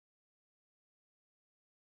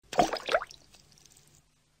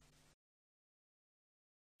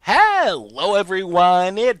Hello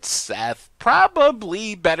everyone, it's Seth,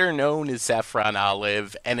 probably better known as Saffron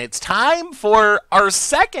Olive, and it's time for our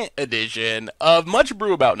second edition of Much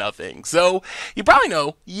Brew About Nothing. So, you probably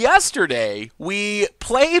know, yesterday we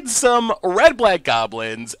played some Red-Black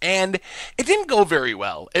Goblins, and it didn't go very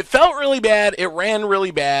well. It felt really bad, it ran really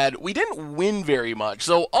bad, we didn't win very much.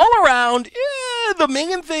 So, all around, the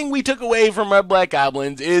main thing we took away from Red-Black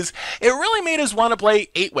Goblins is it really made us want to play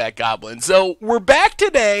 8 Whack Goblins. So, we're back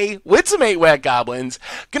today with some 8 Whack Goblins.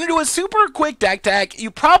 Gonna do a super quick deck tech. You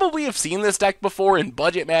probably have seen this deck before in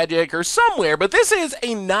Budget Magic or somewhere, but this is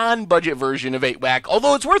a non-budget version of 8 Whack.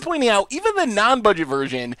 Although it's worth pointing out, even the non-budget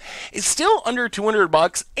version is still under 200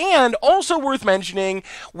 bucks, and also worth mentioning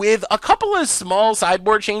with a couple of small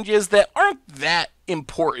sideboard changes that aren't that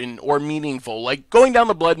important or meaningful, like going down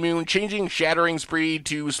the Blood Moon, changing Shattering Spree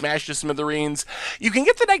to Smash to Smithereens. You can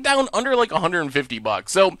get the deck down under like 150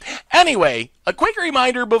 bucks. So anyway, a quick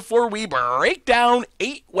reminder before we break down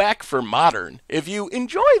 8 Whack for Modern. If you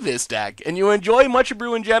enjoy this deck and you enjoy Much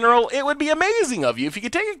Brew in general, it would be amazing of you if you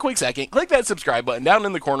could take a quick second, click that subscribe button down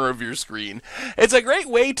in the corner of your screen. It's a great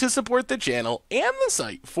way to support the channel and the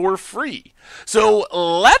site for free. So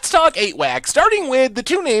let's talk 8 Whack, starting with the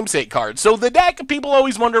 2 namesake cards. So the deck, people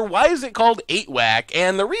always wonder, why is it called 8 Whack?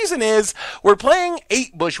 And the reason is, we're playing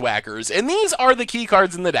 8 Bushwhackers, and these are the key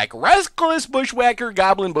cards in the deck. Restless Bushwhacker,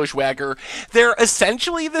 Goblin Bushwhacker. They're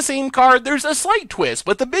essentially the same card. There's a slight twist,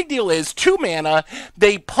 but the big deal is 2 mana,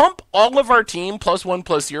 they pump all of our team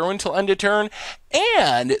 +1/+0 until end of turn,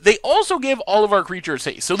 and they also give all of our creatures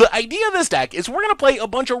haste. So the idea of this deck is we're going to play a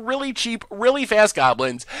bunch of really cheap, really fast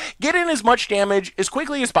goblins, get in as much damage as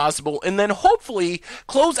quickly as possible, and then hopefully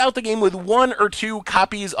close out the game with 1 or 2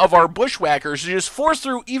 copies of our Bushwhackers to just force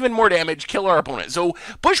through even more damage, kill our opponent. So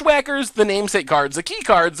Bushwhackers, the namesake cards, the key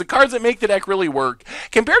cards, the cards that make the deck really work.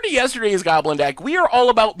 Compared to yesterday's Goblin deck, we are all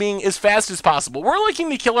about being as fast as possible. We're looking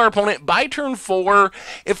to kill our opponent by turn 4.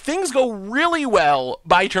 If things go really well,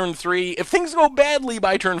 by turn 3. If things go badly,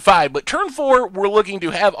 by turn 5, but turn 4, we're looking to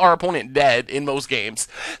have our opponent dead in most games.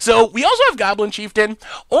 So we also have Goblin Chieftain,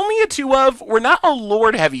 only a 2 of. We're not a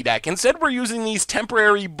Lord heavy deck. Instead, we're using these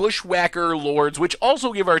temporary Bushwhacker Lords, which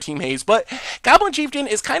also give our team haste, but Goblin Chieftain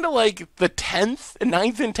is kind of like the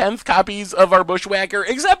 9th and 10th copies of our Bushwhacker,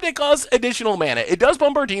 except it costs additional mana. It does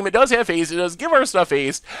bump our team, it does have haste, it does give our stuff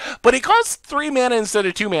haste, but it costs 3 mana instead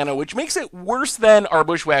of 2 mana, which makes it worse than our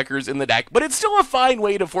Bushwhackers in the deck, but it's still a fine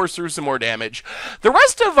way to force through some more damage. The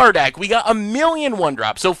rest of our deck, we got a million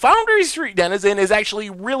 1-drops. So Foundry Street Denizen is actually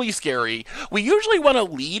really scary. We usually want to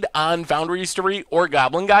lead on Foundry Street or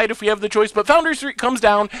Goblin Guide if we have the choice, but Foundry Street comes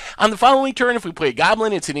down on the following turn. If we play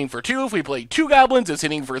Goblin, it's hitting for 2. If we play 2 Goblins, it's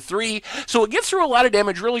hitting for 3. So it gets through a lot of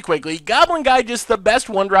damage really quickly. Goblin Guide, just the best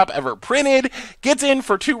 1-drop ever printed. Gets in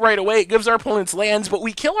for 2 right away. It gives our opponents lands, but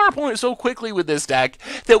we kill our opponent so quickly with this deck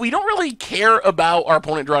that we don't really care about our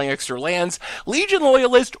opponent drawing extra lands. Legion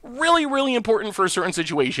Loyalist, really, really important for certain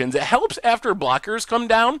situations. It helps after blockers come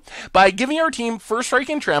down by giving our team first strike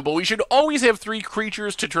and trample. We should always have 3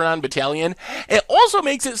 creatures to turn on Battalion. It also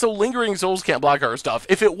makes it so Lingering Souls can't block our stuff.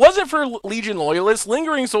 If it wasn't for Legion Loyalist,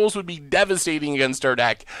 Lingering Souls would be devastating against our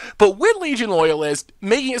deck. But with Legion Loyalist,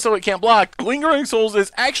 making it so it can't block, Lingering Souls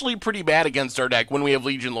is actually pretty bad against our deck when we have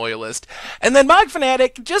Legion Loyalist. And then Mog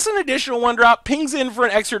Fanatic, just an additional 1-drop, pings in for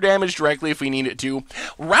an extra damage directly if we need it to.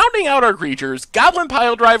 Rounding out our creatures, Goblin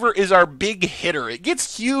Piledriver is our big hitter. It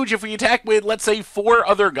gets huge if we attack with, let's say, 4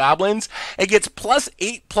 other goblins. It gets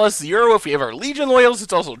 +8/+0 if we have our Legion Loyals.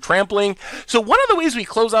 It's also trampling. So one of the ways we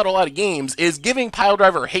close out a lot of games is giving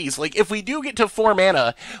Piledriver haste. Like, if we do get to 4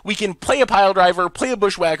 mana, we can play a Piledriver, play a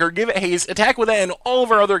Bushwhacker, give it haste, attack with it and all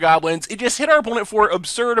of our other goblins. It just hit our opponent for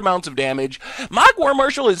absurd amounts of damage. Mog War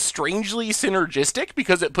Marshal is strangely synergistic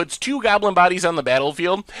because it puts 2 goblin bodies on the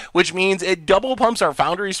battlefield, which means it double pumps our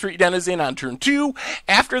Foundry Street Denizen on turn 2.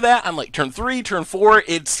 After that, on like turn 3, turn 4,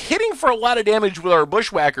 it's hitting for a lot of damage with our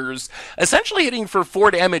Bushwhackers, essentially hitting for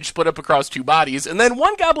 4 damage split up across 2 bodies. And then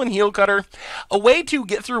 1 Goblin Heel Cutter, a way to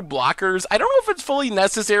get through blockers. I don't know if it's fully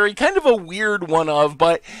necessary, kind of a weird one of,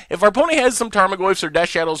 but if our opponent has some Tarmogoyfs or Death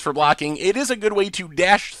Shadows for blocking, it is a good way to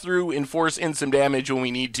dash through and force in some damage when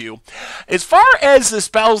we need to. As far as the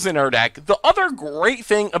spells in our deck, the other great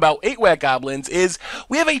thing about 8 Whack Goblins is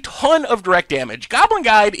we have a ton of direct damage. Goblin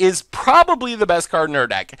Guide is probably the best card in our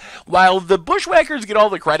deck. While the Bushwhackers get all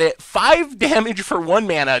the credit. 5 damage for 1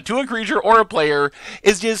 mana to a creature or a player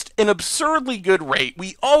is just an absurdly good rate.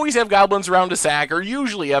 We always have goblins around to sack, or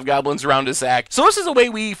usually have goblins around to sack. So this is a way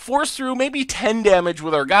we force through maybe 10 damage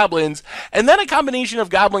with our goblins, and then a combination of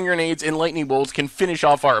goblin grenades and lightning bolts can finish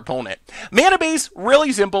off our opponent. Mana base,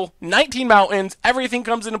 really simple. 19 mountains, everything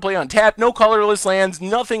comes into play on tap, no colorless lands,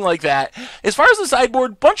 nothing like that. As far as the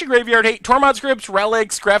sideboard, bunch of graveyard hate, Tormod Scripts,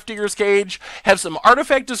 Relics, Grafdigger's Cage, have some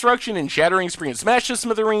Artifact Destruction and Shattering Spree and Smash to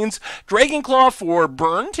Smithereens, Dragonclaw for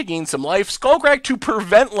burn to gain some life, Skullcrack to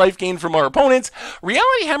prevent life gain from our opponents.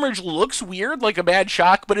 Reality Hemorrhage looks weird, like a bad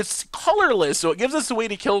shock, but it's colorless, so it gives us a way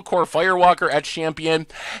to kill core Firewalker, Etch Champion.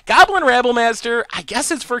 Goblin Rabblemaster, I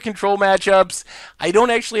guess it's for control matchups. I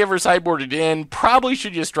don't actually ever sideboard it in, probably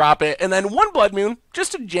should just drop it. And then 1 Blood Moon,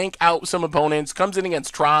 just to jank out some opponents, comes in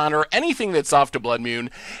against Tron or anything that's soft to Blood Moon.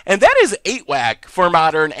 And that is 8 whack for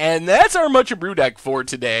Modern, and that's our Much Abrew deck for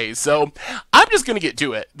today. So I'm just going to get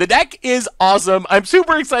to it. The deck is awesome. I'm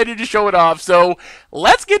super excited to show it off, so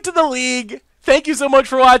let's get to the league. Thank you so much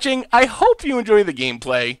for watching. I hope you enjoy the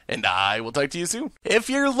gameplay, and I will talk to you soon. If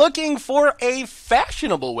you're looking for a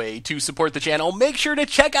fashionable way to support the channel, make sure to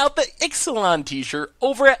check out the Ixalan t-shirt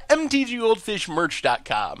over at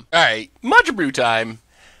mtgoldfishmerch.com. Alright, Much Abrew time.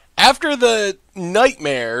 After the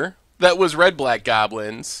nightmare that was Red-Black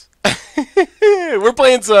Goblins, we're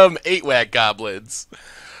playing some 8-whack goblins.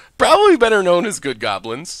 Probably better known as good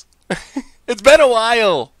goblins. It's been a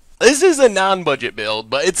while. This is a non-budget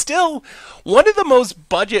build, but it's still one of the most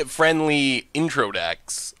budget-friendly intro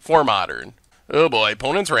decks for Modern. Oh boy,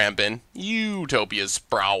 opponent's ramping. Utopia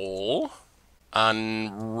Sprawl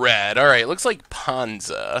on red. Alright, looks like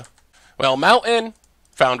Panza. Well, Mountain,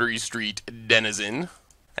 Foundry Street Denizen,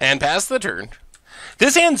 and pass the turn.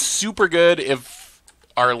 This hand's super good if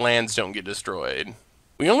our lands don't get destroyed.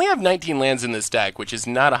 We only have 19 lands in this deck, which is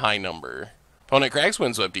not a high number. Opponent cracks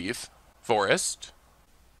Windswept Heath, Forest,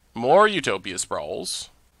 more Utopia Sprawls,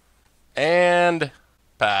 and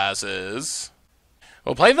passes.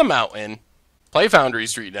 We'll play the Mountain, play Foundry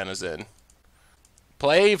Street Denizen,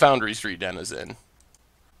 play Foundry Street Denizen,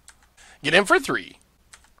 get in for 3.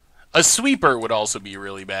 A sweeper would also be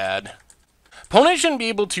really bad. Opponent shouldn't be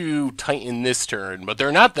able to Titan this turn, but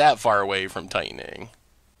they're not that far away from Titaning.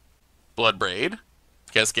 Bloodbraid,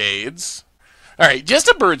 Cascades. Alright, just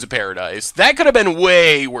a Birds of Paradise. That could have been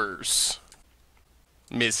way worse.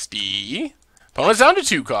 Misty. Opponent's down to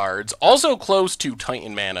 2 cards. Also close to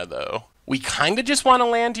Titan mana, though. We kind of just want to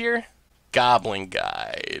land here. Goblin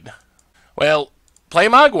Guide. Well, play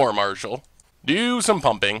Mogwar Marshal. Do some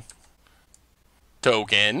pumping.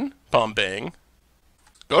 Token. Pumping.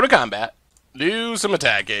 Go to combat. Do some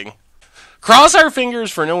attacking. Cross our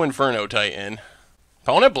fingers for no Inferno Titan.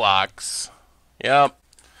 Opponent blocks. Yep.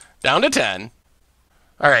 Down to 10.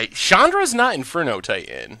 Alright, Chandra's not Inferno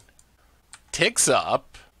Titan. Ticks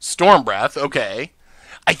up. Storm Breath, okay.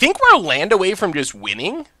 I think we're a land away from just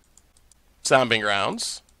winning. Stomping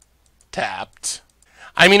Grounds. Tapped.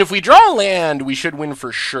 I mean, if we draw a land, we should win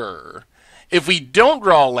for sure. If we don't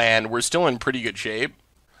draw a land, we're still in pretty good shape.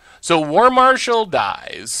 So War Marshal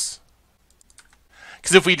dies.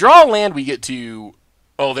 Because if we draw a land, we get to...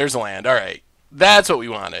 Oh, there's a land. Alright. That's what we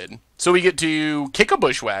wanted. So we get to kick a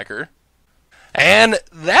Bushwhacker. And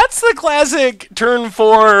that's the classic turn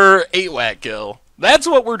 4 8-whack kill. That's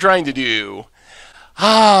what we're trying to do.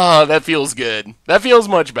 Ah, that feels good. That feels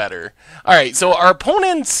much better. Alright, so our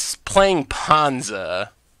opponent's playing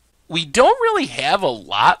Panza. We don't really have a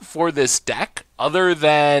lot for this deck other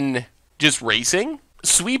than just racing.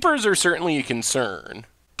 Sweepers are certainly a concern.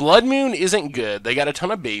 Blood Moon isn't good. They got a ton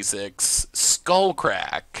of basics.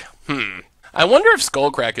 Skullcrack. I wonder if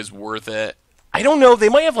Skullcrack is worth it. I don't know. They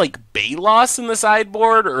might have like Bayloss in the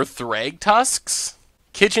sideboard or Thragtusks.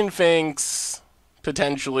 Kitchen Finks,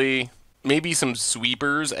 potentially. Maybe some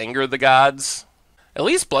Sweepers, Anger the Gods. At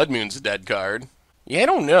least Blood Moon's a dead card. Yeah, I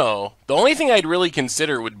don't know. The only thing I'd really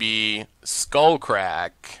consider would be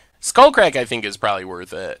Skullcrack. Skullcrack, I think, is probably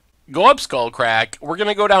worth it. Go up Skullcrack. We're going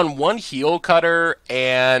to go down 1 Heel Cutter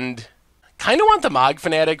and kind of want the Mog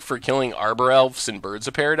Fanatic for killing Arbor Elves and Birds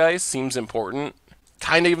of Paradise. Seems important.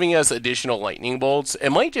 Kind of giving us additional Lightning Bolts.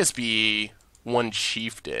 It might just be 1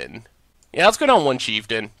 Chieftain. Yeah, let's go down 1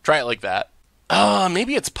 Chieftain. Try it like that.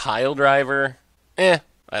 Maybe it's Pile Driver. I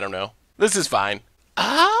don't know. This is fine.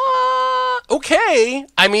 Okay.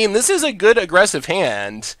 I mean, this is a good aggressive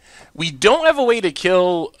hand. We don't have a way to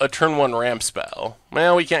kill a turn 1 ramp spell.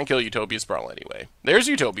 Well, we can't kill Utopia Sprawl anyway. There's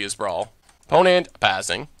Utopia Sprawl. Opponent,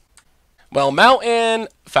 passing. Well, Mountain,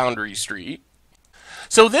 Foundry Street.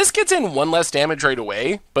 So this gets in 1 less damage right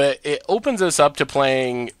away, but it opens us up to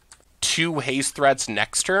playing 2 haste threats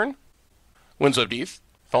next turn. Windswept Heath.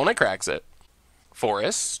 Opponent cracks it.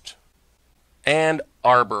 Forest. And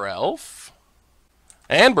Arbor Elf.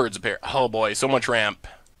 And Birds of Paradise. Oh boy, so much ramp.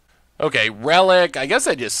 Okay, Relic. I guess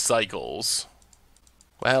that just cycles.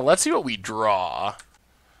 Well, let's see what we draw.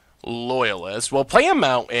 Loyalist. Well, play a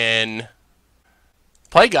Mountain.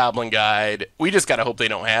 Play Goblin Guide. We just gotta hope they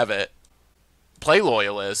don't have it. Play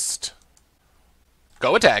Loyalist.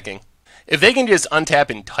 Go attacking. If they can just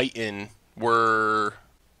untap and Titan, we're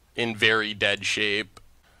in very dead shape.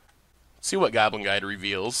 Let's see what Goblin Guide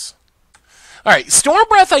reveals. Alright, Storm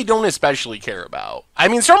Breath I don't especially care about. I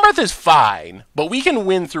mean, Storm Breath is fine, but we can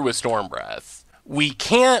win through a Storm Breath. We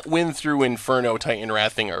can't win through Inferno Titan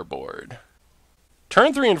Wrathing our board.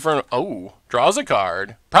 Turn 3 Inferno... Oh, draws a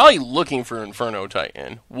card. Probably looking for Inferno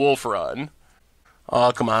Titan. Wolf Run.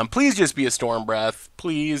 Oh, come on. Please just be a Storm Breath.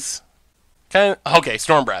 Please. Okay,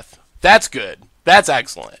 Storm Breath. That's good. That's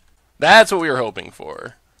excellent. That's what we were hoping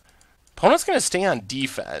for. Opponent's going to stay on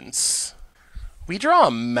defense. We draw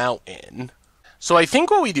a Mountain. So I think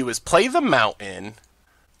what we do is play the Mountain,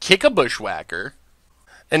 kick a Bushwhacker,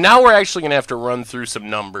 and now we're actually going to have to run through some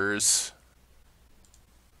numbers.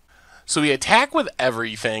 So we attack with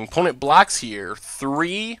everything. Opponent blocks here.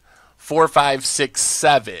 3, 4, 5, 6,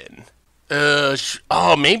 7.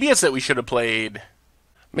 Oh, maybe it's that we should have played...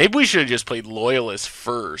 Maybe we should have just played Loyalist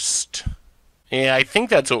first. Yeah, I think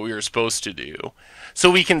that's what we were supposed to do. So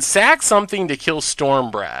we can sack something to kill Storm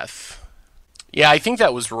Breath. Yeah, I think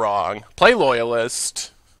that was wrong. Play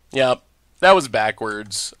Loyalist. Yep, that was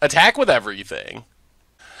backwards. Attack with everything.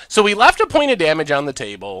 So we left a point of damage on the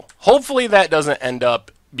table. Hopefully that doesn't end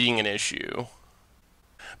up being an issue.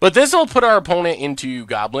 But this will put our opponent into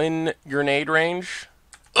Goblin Grenade range.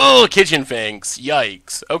 Oh, Kitchen Finks.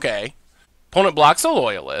 Yikes. Okay. Opponent blocks a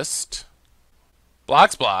Loyalist.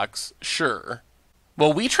 Blocks. Sure.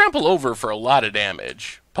 Well, we trample over for a lot of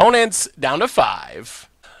damage. Opponent's down to 5.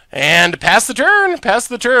 And pass the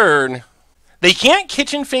turn. They can't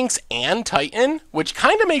Kitchen Finks and Titan, which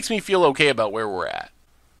kind of makes me feel okay about where we're at.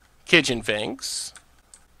 Kitchen Finks.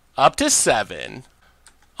 Up to 7.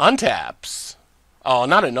 Untaps. Oh,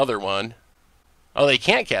 not another one. Oh, they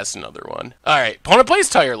can't cast another one. Alright, opponent plays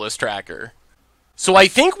Tireless Tracker. So I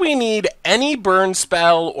think we need any burn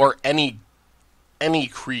spell or any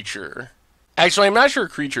creature. Actually, I'm not sure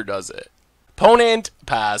creature does it. Opponent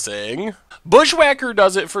passing. Bushwhacker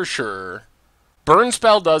does it for sure. Burn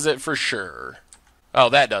spell does it for sure. Oh,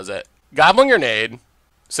 that does it. Goblin Grenade.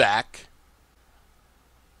 Sack.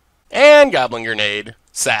 And Goblin Grenade.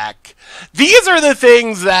 Sack. These are the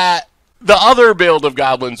things that the other build of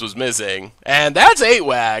Goblins was missing. And that's 8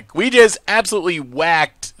 whack. We just absolutely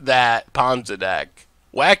whacked that Ponza deck.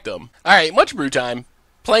 Whacked them. Alright, much brew time.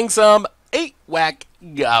 Playing some 8 whack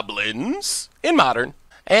Goblins in Modern.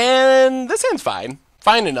 And this hand's fine.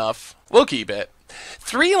 Fine enough. We'll keep it.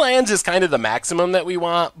 3 lands is kind of the maximum that we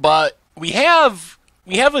want, but we have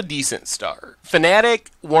a decent start.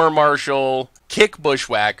 Fanatic, War Marshal, Kick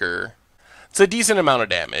Bushwhacker. It's a decent amount of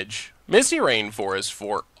damage. Misty Rainforest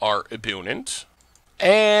for our opponent.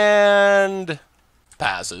 And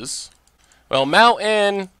passes. Well,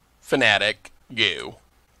 Mountain, Fanatic, Goo.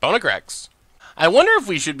 Opponent corrects. I wonder if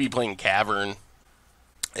we should be playing Cavern.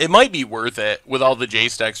 It might be worth it with all the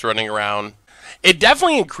Jace decks running around. It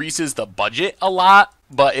definitely increases the budget a lot,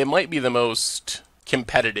 but it might be the most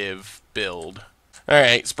competitive build.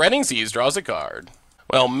 Alright, Spreading Seas draws a card.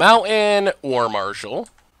 Well, Mountain, War Marshal.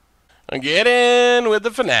 Get in with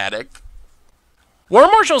the Fanatic. War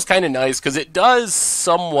Marshal's kind of nice because it does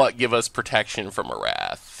somewhat give us protection from a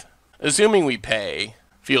Wrath. Assuming we pay.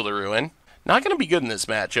 Field of Ruin. Not going to be good in this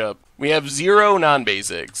matchup. We have 0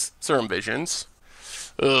 non-basics. Serum Visions.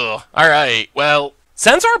 Ugh. Alright, well,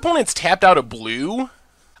 since our opponent's tapped out a blue,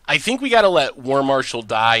 I think we gotta let War Marshal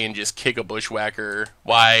die and just kick a Bushwhacker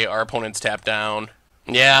while our opponent's tapped down.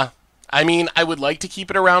 Yeah, I mean, I would like to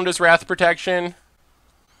keep it around as Wrath Protection,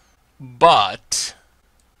 but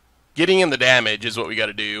getting in the damage is what we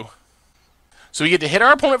gotta do. So we get to hit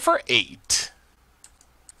our opponent for 8.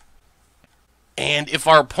 And if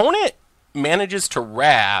our opponent manages to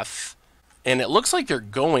Wrath, and it looks like they're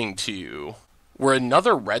going to, we're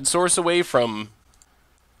another red source away from...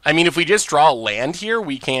 I mean, if we just draw a land here,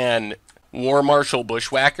 we can War Marshal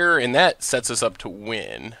Bushwhacker, and that sets us up to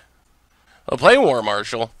win. I'll play War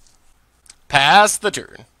Marshal. Pass the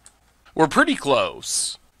turn. We're pretty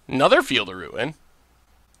close. Another Field of Ruin.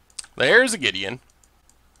 There's a Gideon.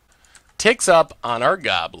 Ticks up on our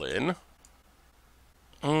Goblin.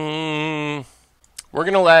 We're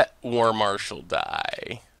going to let War Marshal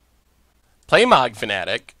die. Play Mog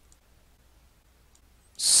Fanatic.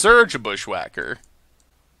 Surge a Bushwhacker.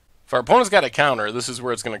 If our opponent's got a counter, this is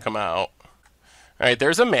where it's going to come out. Alright,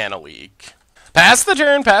 there's a mana leak. Pass the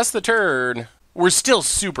turn, pass the turn. We're still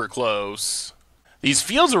super close. These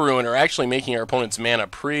Fields of Ruin are actually making our opponent's mana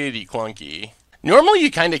pretty clunky. Normally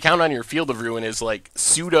you kind of count on your Field of Ruin as like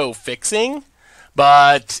pseudo-fixing,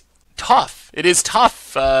 but tough. It is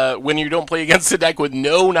tough when you don't play against a deck with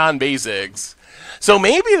no non-basics. So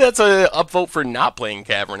maybe that's a upvote for not playing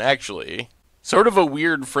Cavern, actually. Sort of a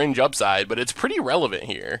weird fringe upside, but it's pretty relevant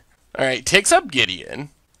here. Alright, takes up Gideon.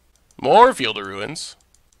 More Field of Ruins.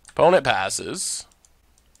 Opponent passes.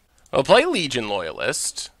 We'll play Legion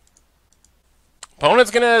Loyalist.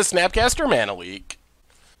 Opponent's gonna Snapcaster Mana Leak.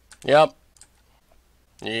 Yep.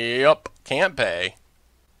 Yep. Can't pay.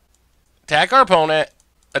 Attack our opponent.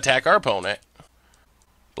 Attack our opponent.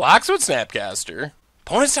 Blocks with Snapcaster.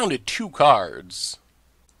 Opponent's down to 2 cards.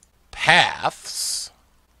 Paths.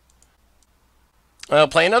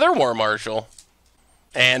 Play another War Marshal.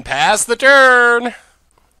 And pass the turn.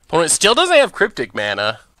 Opponent still doesn't have Cryptic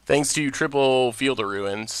mana, thanks to triple Field of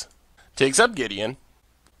Ruins. Takes up Gideon.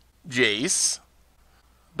 Jace.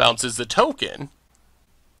 Bounces the token.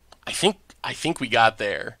 I think we got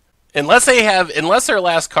there. Unless their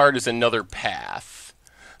last card is another path.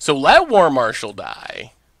 So let War Marshal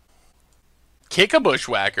die. Kick a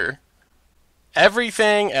Bushwhacker.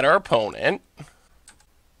 Everything at our opponent.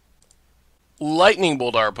 Lightning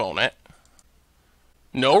Bolt our opponent.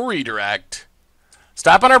 No redirect.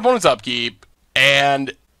 Stop on our opponent's upkeep.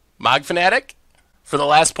 And Mog Fanatic for the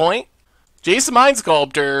last point. Jace the Mind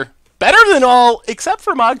Sculptor. Better than all except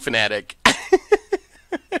for Mog Fanatic.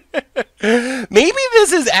 Maybe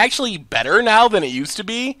this is actually better now than it used to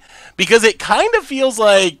be, because it kind of feels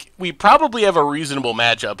like we probably have a reasonable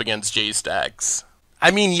matchup against Jace decks.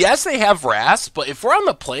 I mean, yes, they have Wrath, but if we're on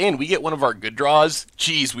the play and we get one of our good draws,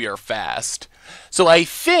 geez, we are fast. So I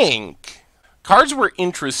think cards we're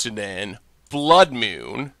interested in, Blood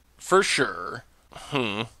Moon, for sure.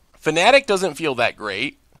 Fanatic doesn't feel that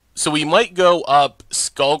great. So we might go up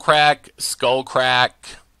Skullcrack,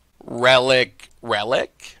 Relic.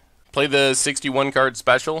 Play the 61 card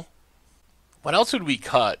special. What else would we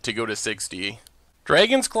cut to go to 60?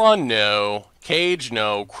 Dragon's Claw, no. Cage,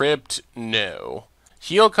 no. Crypt, no.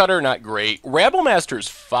 Heel Cutter, not great. Rabble Master's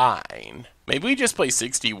fine. Maybe we just play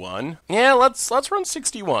 61. Yeah, let's run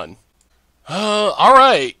 61.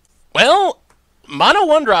 Alright. Well, Mono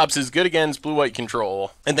 1-drops is good against blue-white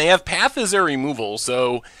control. And they have Path as their removal,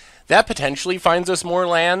 so that potentially finds us more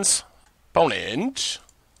lands. Opponent.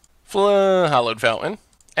 Hallowed Fountain.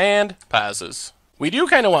 And passes. We do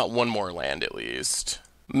kind of want one more land at least.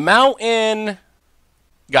 Mountain.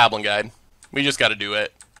 Goblin Guide. We just got to do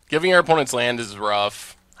it. Giving our opponent's land is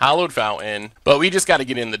rough. Hallowed Fountain. But we just got to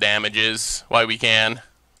get in the damages while we can.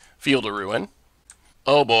 Field of Ruin.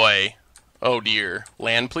 Oh boy. Oh dear.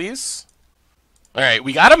 Land, please. Alright,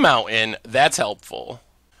 we got a mountain. That's helpful.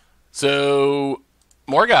 So,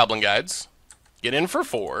 more Goblin Guides. Get in for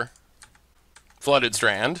 4. Flooded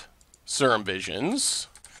Strand. Serum Visions.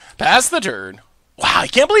 Pass the turn. Wow, I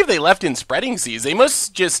can't believe they left in Spreading Seas. They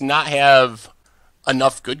must just not have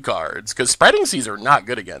enough good cards, because Spreading Seas are not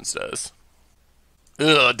good against us.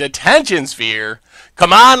 Ugh, Detention Sphere.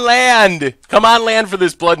 Come on, land! Come on, land for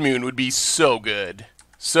this Blood Moon would be so good.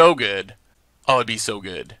 So good. Oh, it'd be so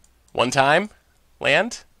good. One time?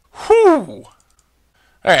 Land? Whew!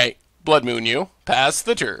 Alright, Blood Moon you. Pass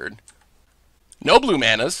the turn. No blue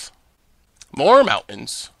manas. More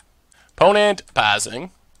mountains. Opponent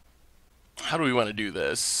passing. How do we want to do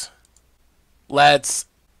this? Let's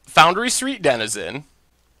Foundry Street Denizen.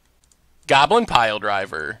 Goblin Pile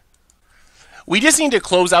Driver. We just need to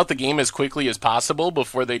close out the game as quickly as possible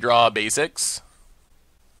before they draw basics.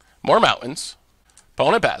 More mountains.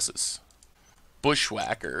 Opponent passes.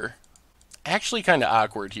 Bushwhacker. Actually kind of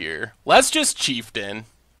awkward here. Let's just Chieftain.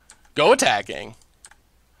 Go attacking.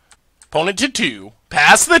 Opponent to 2.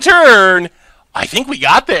 Pass the turn. I think we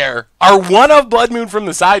got there. Our one of Blood Moon from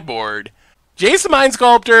the sideboard. Jace the Mind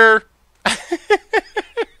Sculptor.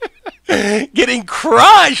 Getting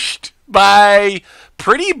crushed by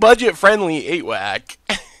pretty budget-friendly 8-Whack.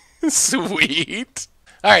 Sweet.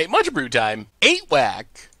 Alright, much brew time.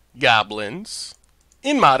 8-Whack Goblins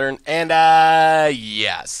in Modern. And,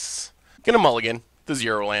 yes. Gonna mulligan the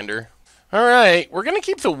 0-lander. Alright, we're gonna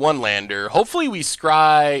keep the 1-lander. Hopefully we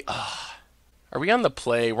scry... Are we on the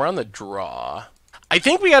play? We're on the draw. I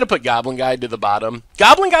think we got to put Goblin Guide to the bottom.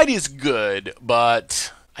 Goblin Guide is good,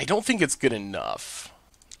 but I don't think it's good enough.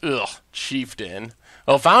 Ugh, Chieftain.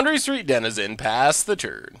 Well, Foundry Street Denizen, pass the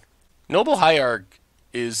turn. Noble Hierarch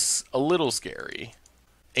is a little scary.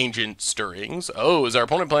 Ancient Stirrings. Oh, is our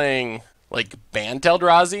opponent playing, like, Bant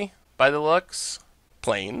Eldrazi, by the looks?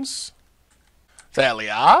 Plains.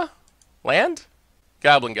 Thalia? Land?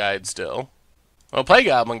 Goblin Guide still. Well, play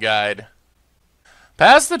Goblin Guide.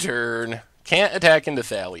 Pass the turn. Can't attack into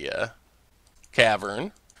Thalia.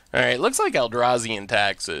 Cavern. Alright, looks like Eldrazi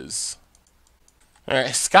taxes.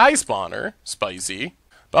 Alright, Sky Spawner. Spicy.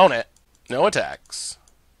 Bone it. No attacks.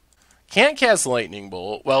 Can't cast Lightning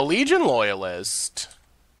Bolt. Well, Legion Loyalist.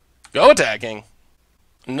 Go attacking.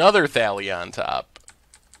 Another Thalia on top.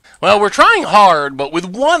 Well, we're trying hard, but with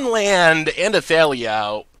one land and a Thalia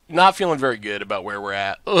out, not feeling very good about where we're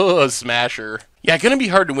at. Ugh, Smasher. Yeah, gonna be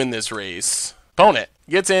hard to win this race. Opponent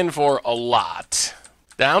gets in for a lot.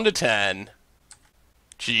 Down to 10.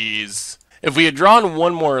 Jeez. If we had drawn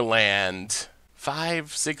one more land,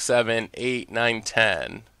 5, 6, 7, 8, 9,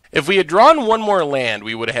 10. If we had drawn one more land,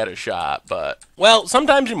 we would have had a shot, but, well,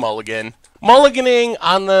 sometimes you mulligan. Mulliganing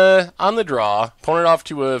on the draw, opponent off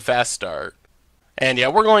to a fast start. And yeah,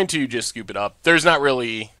 we're going to just scoop it up. There's not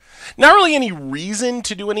really any reason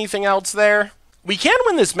to do anything else there. We can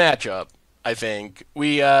win this matchup, I think.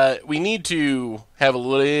 We need to have a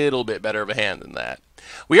little bit better of a hand than that.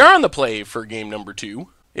 We are on the play for game number 2,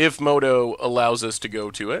 if Moto allows us to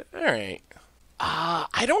go to it. All right.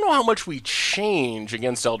 I don't know how much we change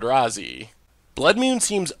against Eldrazi. Blood Moon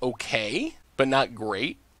seems okay, but not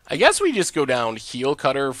great. I guess we just go down Heel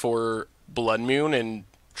Cutter for Blood Moon and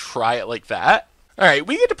try it like that. All right,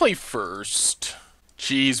 we get to play first.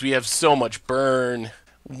 Jeez, we have so much burn.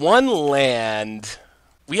 One land.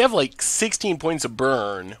 We have like 16 points of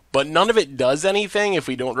burn, but none of it does anything if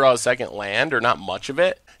we don't draw a second land, or not much of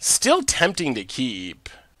it. Still tempting to keep.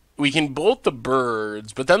 We can bolt the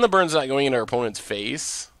birds, but then the bird's not going in our opponent's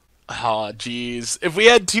face. Oh, jeez. If we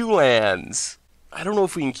had 2 lands, I don't know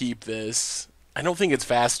if we can keep this. I don't think it's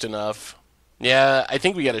fast enough. Yeah, I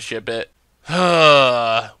think we gotta ship it.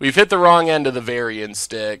 We've hit the wrong end of the variant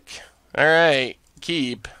stick. Alright,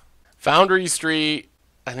 keep. Foundry Street,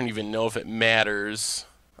 I don't even know if it matters.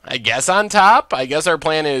 I guess on top? I guess our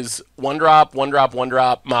plan is 1 drop, 1 drop, 1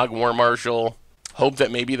 drop, Mog War Marshal. Hope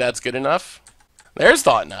that maybe that's good enough. There's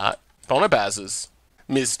Thought Knot. Opponent passes.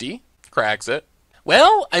 Misty. Cracks it.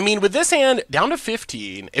 Well, I mean, with this hand, down to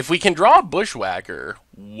 15, if we can draw a Bushwhacker,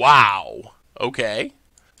 wow. Okay.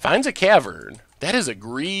 Finds a Cavern. That is a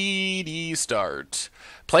greedy start.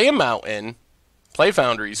 Play a Mountain. Play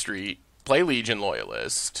Foundry Street. Play Legion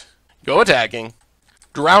Loyalist. Go attacking.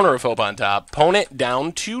 Drowner of Hope on top. Opponent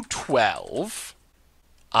down to 12.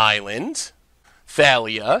 Island.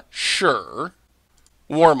 Thalia. Sure.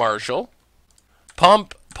 War Marshal.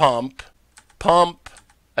 Pump, pump, pump,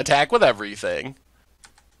 attack with everything.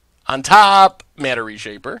 On top, Mana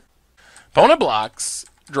Reshaper. Opponent blocks,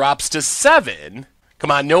 drops to 7.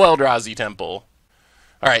 Come on, no Eldrazi Temple.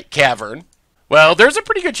 Alright, Cavern. Well, there's a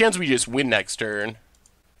pretty good chance we just win next turn.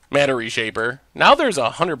 Mana Reshaper. Now there's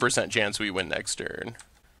a 100% chance we win next turn.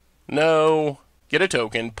 No. Get a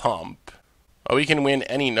token, pump. Oh, we can win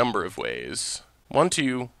any number of ways. 1,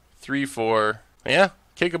 2, 3, 4. Yeah,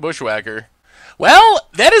 kick a Bushwhacker. Well,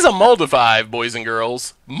 that is a mull to 5, boys and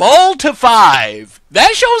girls. Mull to 5.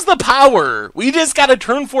 That shows the power. We just got a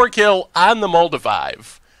turn 4 kill on the mull to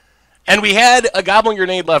 5. And we had a Goblin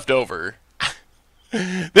Grenade left over.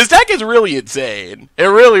 This deck is really insane. It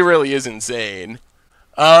really, really is insane.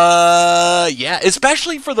 Yeah,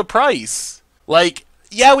 especially for the price. Like,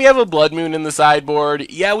 yeah, we have a Blood Moon in the sideboard.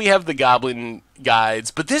 Yeah, we have the Goblin Guides.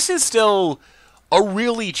 But this is still a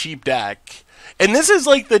really cheap deck. And this is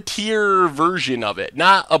like the tier version of it,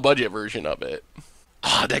 not a budget version of it.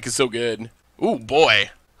 Ah, deck is so good. Ooh, boy.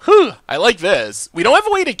 Whew, I like this. We don't have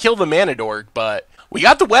a way to kill the Mana Dork, but we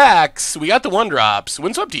got the Wax, we got the 1-drops.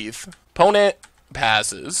 Windswept Teeth. Opponent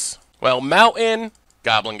passes. Well, Mountain,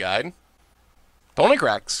 Goblin Guide. Opponent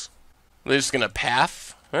cracks. They're just going to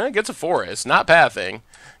path. Gets a Forest, not pathing.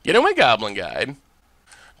 Get in with Goblin Guide.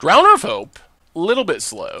 Drowner of Hope, a little bit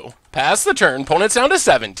slow. Pass the turn, opponent's down to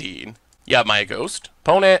 17. You have my Ghost.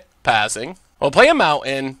 Opponent passing. Well, play a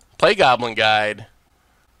Mountain. Play Goblin Guide.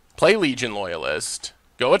 Play Legion Loyalist.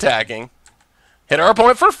 Go attacking. Hit our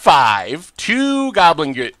opponent for 5. 2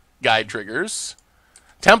 Goblin Guide triggers.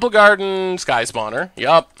 Temple Garden, Sky Spawner.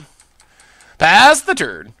 Yup. Pass the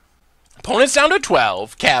turn. Opponent's down to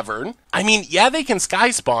 12. Cavern. I mean, yeah, they can Sky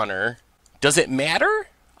Spawner. Does it matter?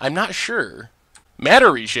 I'm not sure. Mana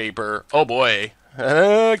Reshaper. Oh, boy.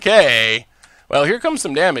 Okay. Well, here comes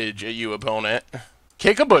some damage at you, opponent.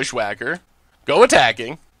 Kick a Bushwhacker. Go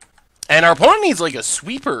attacking. And our opponent needs like a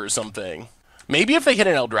sweeper or something. Maybe if they hit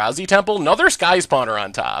an Eldrazi Temple, another Sky Spawner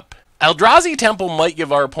on top. Eldrazi Temple might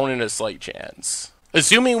give our opponent a slight chance.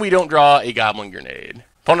 Assuming we don't draw a Goblin Grenade.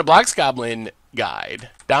 Opponent blocks Goblin Guide.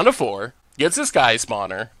 Down to 4. Gets a Sky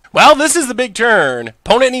Spawner. Well, this is the big turn.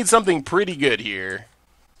 Opponent needs something pretty good here.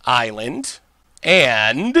 Island.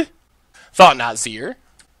 And Thought Not Seer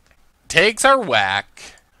takes our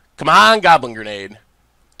whack. Come on, Goblin Grenade.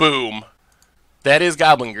 Boom. That is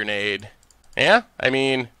Goblin Grenade. Yeah, I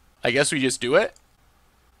mean, I guess we just do it.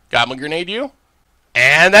 Goblin Grenade you.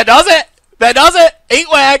 And that does it! That does it! 8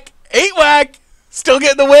 whack! 8 whack! Still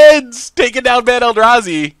getting the wins! Taking down Bad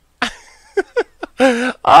Eldrazi.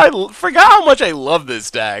 I forgot how much I love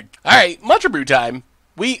this deck. Alright, Much Abrew time.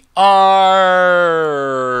 We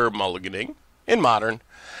are mulliganing in Modern.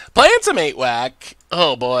 Playing some 8 whack.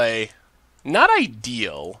 Oh boy. Not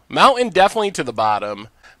ideal. Mountain definitely to the bottom.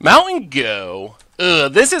 Mountain go.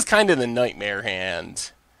 Ugh, this is kind of the nightmare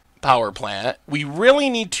hand. Power plant. We really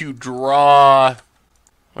need to draw...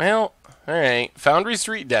 Well, alright. Foundry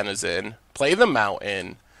Street Denizen. Play the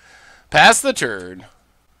mountain. Pass the turn.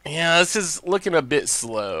 Yeah, this is looking a bit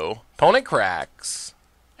slow. Opponent cracks.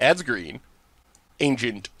 Adds green.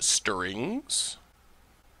 Ancient Stirrings.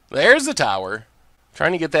 There's the tower.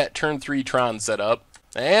 Trying to get that turn 3 Tron set up.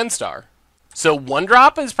 And star. So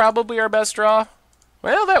 1-drop is probably our best draw.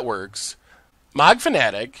 Well, that works. Mog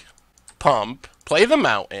Fanatic. Pump. Play the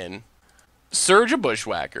mountain. Surge a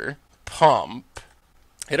Bushwhacker. Pump.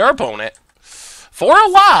 Hit our opponent. For a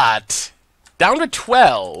lot. Down to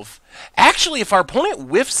 12. Actually, if our opponent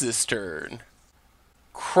whiffs this turn,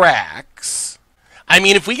 cracks. I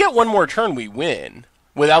mean, if we get one more turn, we win.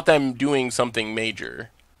 Without them doing something major.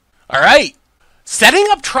 Alright. Setting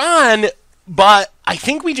up Tron, but I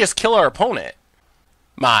think we just kill our opponent.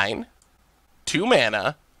 Mine. 2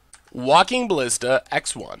 mana. Walking Ballista,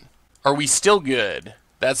 X1. Are we still good?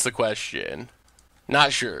 That's the question.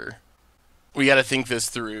 Not sure. We gotta think this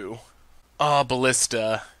through. Oh,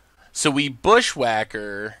 Ballista. So we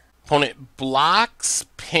Bushwhacker. Opponent blocks,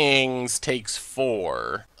 pings, takes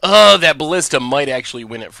 4. Oh, that Ballista might actually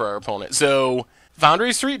win it for our opponent. So,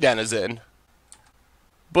 Foundry Street Denizen.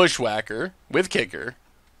 Bushwhacker with kicker.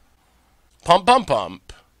 Pump, pump,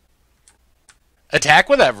 pump. Attack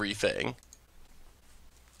with everything.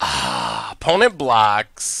 Ah, opponent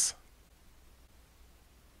blocks.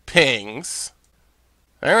 Pings.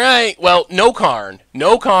 Alright, well, no Karn.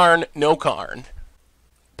 No Karn, no Karn.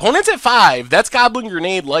 Opponent's at 5. That's Goblin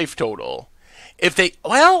Grenade life total. If they...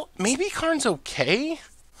 Well, maybe Karn's okay?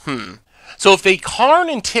 So if they Karn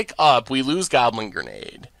and tick up, we lose Goblin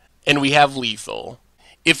Grenade. And we have lethal.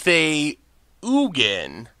 If they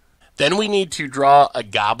Ugin, then we need to draw a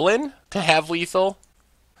Goblin to have lethal.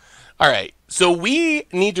 Alright, so we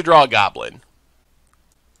need to draw a Goblin.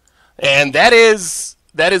 And that is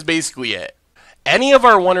basically it. Any of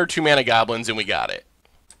our 1 or 2 mana Goblins and we got it.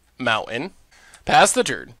 Mountain. Pass the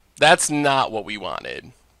turn. That's not what we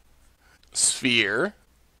wanted. Sphere.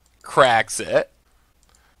 Cracks it.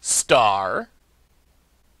 Star.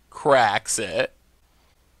 Cracks it.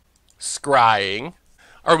 Scrying.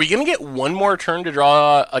 Are we going to get one more turn to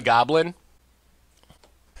draw a Goblin?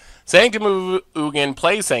 Sanctum of Ugin.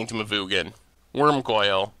 Play Sanctum of Ugin.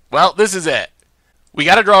 Wormcoil. Well, this is it. We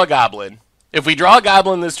got to draw a Goblin. If we draw a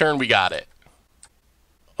Goblin this turn, we got it.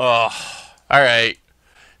 Oh, alright.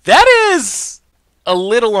 That is a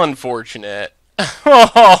little unfortunate. Wow,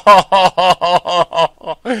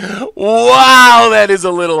 that is a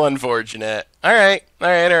little unfortunate. Alright,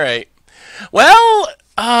 alright, alright. Well,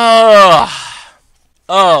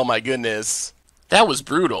 oh my goodness. That was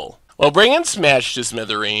brutal. Well, bring in Smash to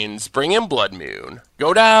Smithereens, bring in Blood Moon,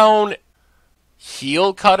 go down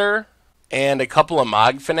Heel Cutter, and a couple of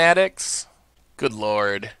Mog Fanatics. Good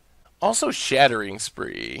lord. Also Shattering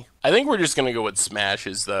Spree. I think we're just going to go with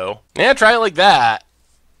Smashes, though. Yeah, try it like that.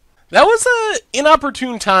 That was an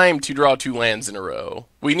inopportune time to draw 2 lands in a row.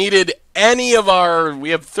 We needed any of our... We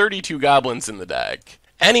have 32 Goblins in the deck.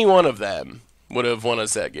 Any one of them would have won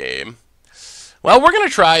us that game. Well, we're going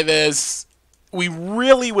to try this. We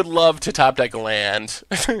really would love to top deck a land.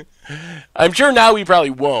 I'm sure now we probably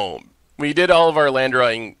won't. We did all of our land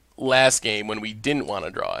drawing last game when we didn't want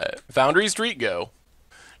to draw it. Foundry Street, go.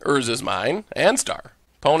 Urza's mine, and star.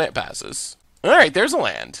 Opponent passes. Alright, there's a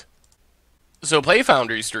land. So play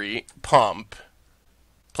Foundry Street, pump.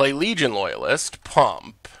 Play Legion Loyalist,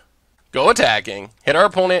 pump. Go attacking, hit our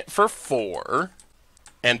opponent for 4,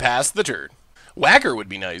 and pass the turn. Whacker would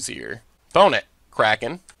be nice here. Opponent,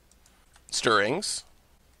 Kraken. Stirrings.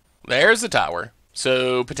 There's the tower.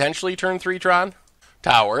 So potentially turn 3 Tron.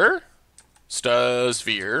 Tower.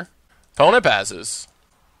 Sphere. Opponent passes.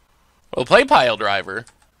 We'll play Pile Driver.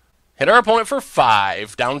 Hit our opponent for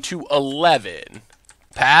 5, down to 11.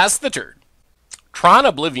 Pass the turn. Tron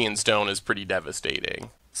Oblivion Stone is pretty devastating.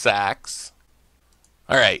 Sacks.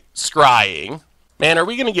 Alright, Scrying. Man, are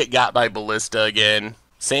we going to get got by Ballista again?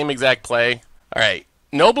 Same exact play. Alright,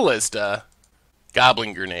 no Ballista.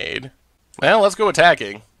 Goblin Grenade. Well, let's go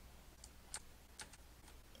attacking.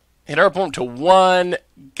 Hit our opponent to 1,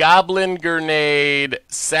 Goblin Grenade,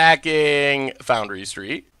 sacking Foundry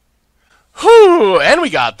Street. Whew, and we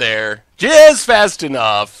got there. Just fast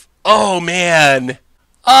enough. Oh, man.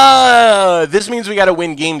 This means we gotta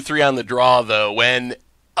win game 3 on the draw, though, when...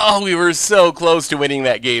 Oh, we were so close to winning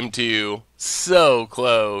that game 2. So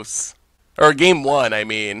close. Or game 1, I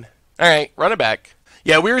mean. Alright, run it back.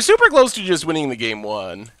 Yeah, we were super close to just winning the game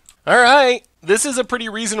 1. Alright, this is a pretty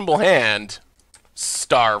reasonable hand.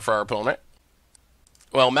 Star for our opponent.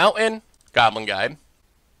 Well, Mountain, Goblin Guide.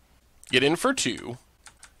 Get in for 2.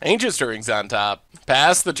 Ancient Stirrings on top.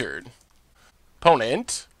 Pass the turn.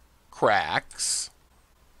 Opponent cracks.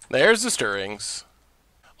 There's the Stirrings.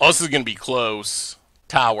 Oh, this is going to be close.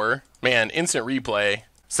 Tower. Man, instant replay.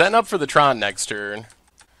 Setting up for the Tron next turn.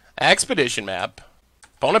 Expedition map.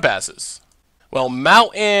 Opponent passes. Well,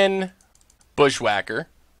 Mountain, Bushwhacker.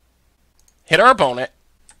 Hit our opponent.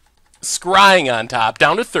 Scrying on top,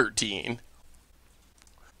 down to 13.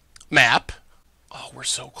 Map. Oh, we're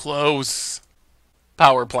so close.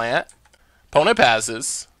 Power plant. Opponent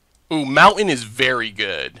passes. Ooh, Mountain is very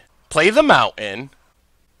good. Play the Mountain.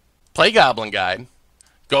 Play Goblin Guide.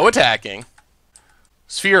 Go attacking.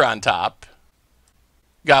 Sphere on top.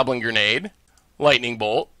 Goblin Grenade. Lightning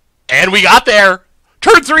Bolt. And we got there!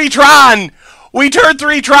 Turn 3 Tron! We turn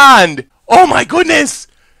 3 Tron! Oh my goodness!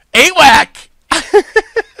 8 whack!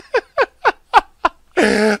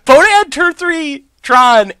 Opponent had turn 3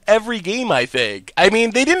 Tron every game, I think. I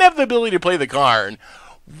mean, they didn't have the ability to play the Karn.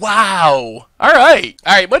 Wow! Alright.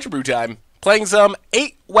 Alright, much brew time. Playing some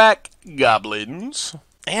 8 Whack Goblins.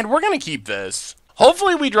 And we're gonna keep this.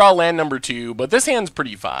 Hopefully we draw land number 2, but this hand's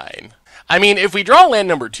pretty fine. I mean, if we draw land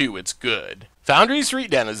number 2, it's good. Foundry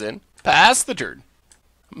Street Denizen. Pass the turn.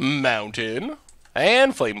 Mountain.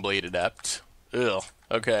 And Flameblade Adept. Ugh.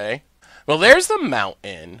 Okay. Well, there's the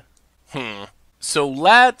Mountain. So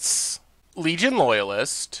let's... Legion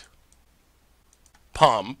Loyalist.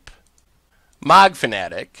 Pump. Mog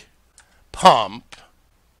Fanatic. Pump.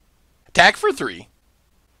 Attack for 3.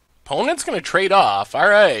 Opponent's going to trade off.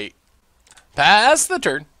 Alright. Pass the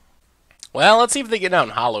turn. Well, let's see if they get down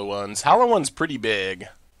Hollow Ones. Hollow One's pretty big.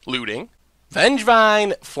 Looting.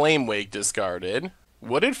 Vengevine, Flame Wake discarded.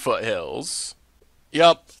 Wooded Foothills.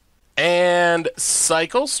 Yup. And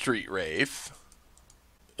Cycle Street Wraith.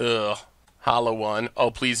 Ugh. Hollow One.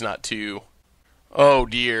 Oh, please not 2. Oh,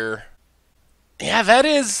 dear. Yeah, that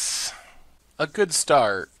is a good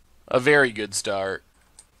start. A very good start.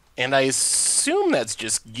 And I assume that's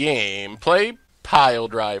just game. Play Pile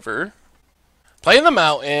Driver. Play the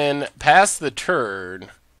Mountain. Pass the turn.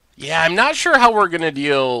 Yeah, I'm not sure how we're going to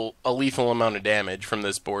deal a lethal amount of damage from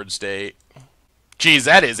this board state. Geez,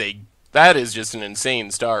 that is just an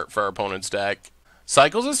insane start for our opponent's deck.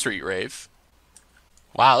 Cycles a Street Wraith.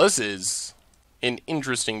 Wow, this is an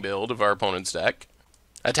interesting build of our opponent's deck.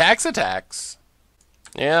 Attacks.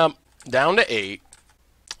 Yeah, down to 8.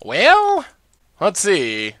 Well, let's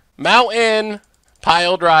see. Mountain,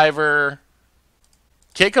 Pile Driver,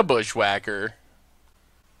 kick a Bushwhacker.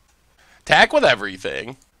 Attack with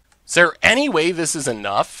everything. Is there any way this is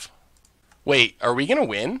enough? Wait, are we going to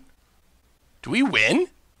win? Do we win?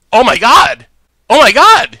 Oh my god! Oh my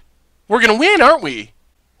god! We're going to win, aren't we?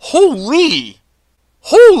 Holy!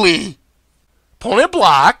 Holy! Opponent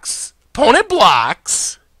blocks. Opponent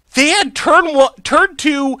blocks. They had turn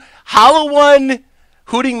 2, Hollow One,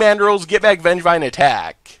 Hooting Mandrills, Get Back Vengevine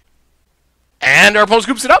attack. And our opponent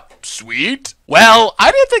scoops it up. Sweet. Well,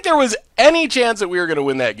 I didn't think there was any chance that we were going to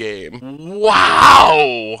win that game.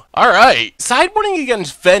 Wow. All right. Sideboarding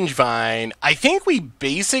against Vengevine. I think we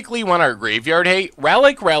basically want our graveyard hate.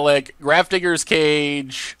 Relic, Grafdigger's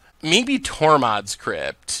Cage, maybe Tormod's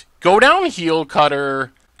Crypt. Go down Heel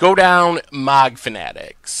Cutter. Go down Mog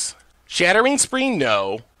Fanatics. Shattering Spree,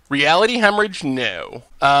 no. Reality Hemorrhage, no.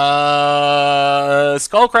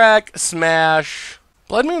 Skullcrack, Smash.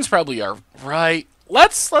 Blood Moon's probably our right.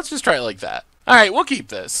 Let's just try it like that. All right, we'll keep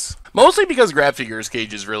this. Mostly because Grafdigger's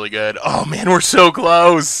Cage is really good. Oh man, we're so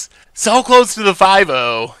close. So close to the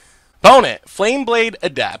 5-0. Opponent, Flameblade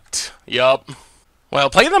Adept. Yup. Well,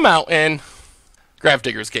 play the Mountain.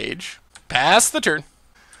 Grafdigger's Cage. Pass the turn.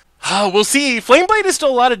 Oh, we'll see. Flameblade is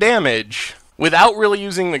still a lot of damage without really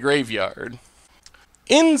using the graveyard.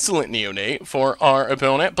 Insolent Neonate for our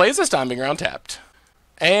opponent. Plays a Stomping Ground tapped.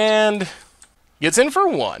 And gets in for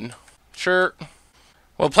 1. Sure.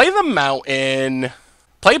 Well, play the Mountain.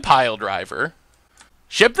 Play Pile Driver.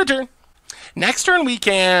 Ship the turn. Next turn we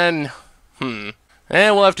can...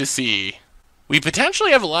 we'll have to see. We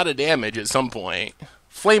potentially have a lot of damage at some point.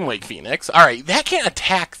 Flamewake Phoenix. Alright, that can't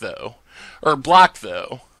attack, though. Or block,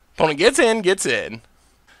 though. Opponent gets in, gets in.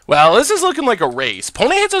 Well, this is looking like a race.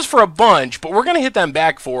 Opponent hits us for a bunch, but we're going to hit them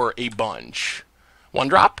back for a bunch. One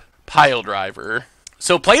drop, pile driver.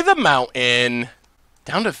 So play the mountain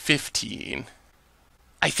down to 15.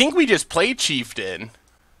 I think we just play chieftain,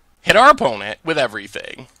 hit our opponent with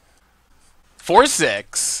everything.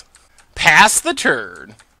 4-6, pass the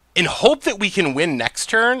turn, and hope that we can win next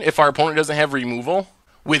turn if our opponent doesn't have removal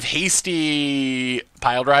with hasty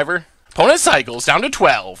pile driver. Opponent cycles down to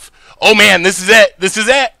 12. Oh man, this is it. This is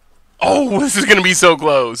it. Oh, this is going to be so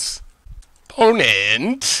close.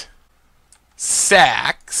 Opponent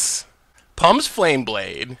sacks, pumps Flame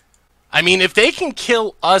Blade. I mean, if they can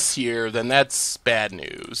kill us here, then that's bad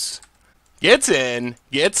news. Gets in,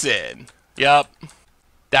 gets in. Yup.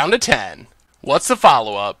 Down to 10. What's the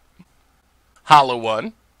follow-up? Hollow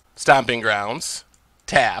one. Stomping Grounds.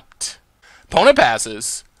 Tapped. Opponent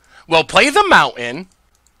passes. Well, play the Mountain.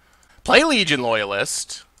 Play Legion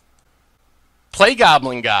Loyalist. Play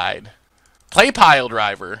Goblin Guide. Play Pile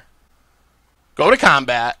Driver. Go to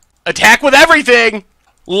combat. Attack with everything!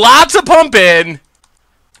 Lots of pump in.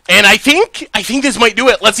 And I think this might do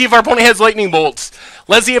it. Let's see if our opponent has lightning bolts.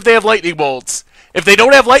 Let's see if they have lightning bolts. If they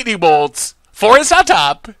don't have lightning bolts, Forest on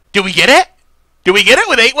top. Do we get it? Do we get it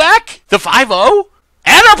with 8 whack? The 5-0?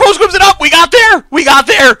 And our pro scripts it up. We got there. We got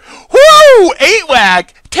there. Woo! 8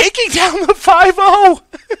 whack. Taking down the 5-0.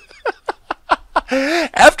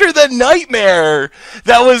 After the nightmare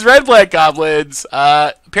that was Red-Black Goblins.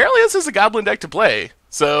 Apparently this is a Goblin deck to play.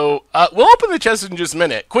 So, we'll open the chest in just a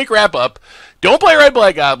minute. Quick wrap-up. Don't play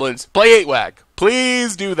Red-Black Goblins. Play 8 whack.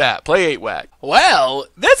 Please do that. Play 8 whack. Well,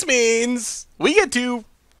 this means we get to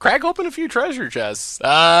crack open a few treasure chests.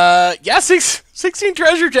 Yeah, 16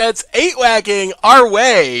 treasure chests, 8 whacking our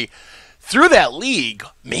way through that league.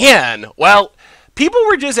 Man, well, people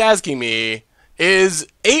were just asking me, is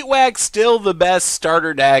 8 whack still the best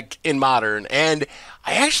starter deck in Modern? And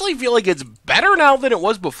I actually feel like it's better now than it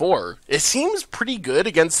was before. It seems pretty good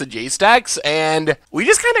against the Jace decks, and we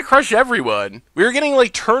just kind of crushed everyone. We were getting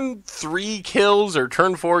like turn 3 kills or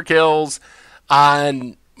turn 4 kills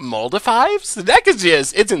on Moldifives. The deck is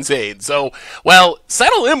just, it's insane. So, well,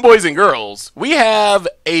 settle in, boys and girls. We have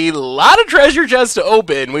a lot of treasure chests to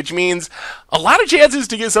open, which means a lot of chances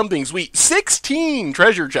to get something sweet. 16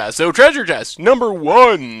 treasure chests. So, treasure chest number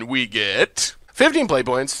 1, we get 15 play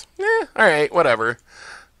points. Alright, whatever.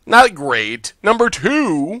 Not great. Number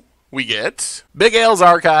 2, we get Big Ale's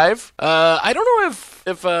Archive. I don't know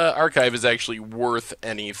if Archive is actually worth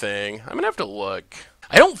anything. I'm gonna have to look.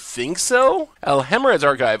 I don't think so. Hemorrhoid's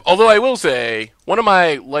Archive. Although I will say, one of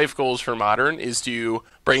my life goals for Modern is to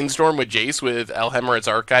brainstorm with Jace with Hemorrhoid's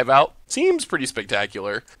Archive out. Seems pretty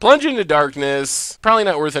spectacular. Plunge into Darkness. Probably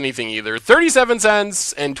not worth anything either. 37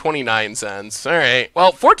 cents and 29 cents. Alright,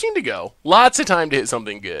 well, 14 to go. Lots of time to hit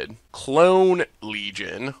something good. Clone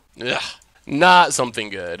Legion. Ugh, not something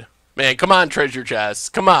good. Man, come on, treasure chests.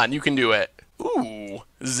 Come on, you can do it. Ooh,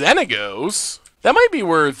 Xenagos. That might be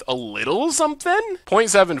worth a little something.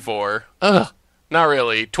 0.74. Ugh, not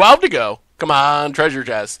really. 12 to go. Come on, treasure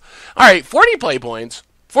chest. Alright, 40 play points.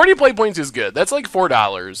 40 play points is good. That's like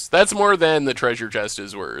 $4. That's more than the treasure chest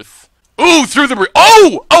is worth. Ooh, through the breach.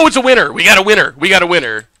 Oh, it's a winner. We got a winner. We got a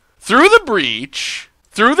winner. Through the breach.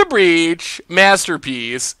 Through the breach.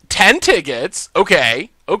 Masterpiece. 10 tickets. Okay.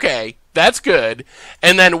 That's good.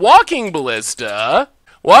 And then Walking Ballista.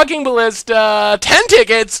 Walking Ballista, 10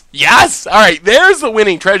 tickets. Yes. All right, there's the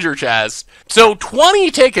winning treasure chest. So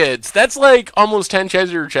 20 tickets. That's like almost 10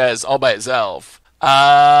 treasure chests all by itself.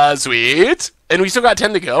 Sweet. And we still got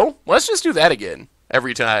 10 to go. Let's just do that again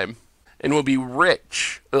every time. And we'll be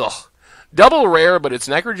rich. Ugh. Double rare, but it's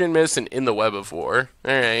Necrogen Mist and In the Web of War.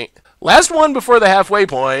 All right. Last one before the halfway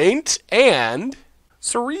point. And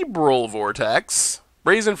Cerebral Vortex.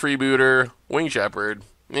 Brazen Freebooter. Wing Shepherd.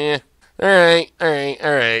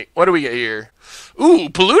 Alright. What do we get here? Ooh,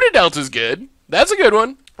 Polluted Delta's good. That's a good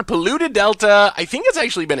one. Polluted Delta, I think it's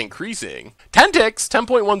actually been increasing. 10 ticks,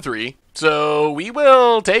 10.13. So we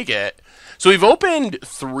will take it. So we've opened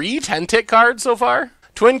 3 10-tick cards so far.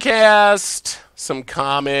 Twin Cast, some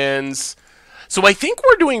commons. So I think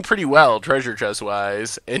we're doing pretty well, treasure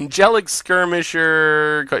chest-wise. Angelic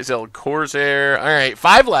Skirmisher, Corsair. All right,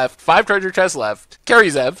 5 left. 5 treasure chests left.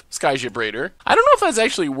 Karizev, Skyship Raider. I don't know if that's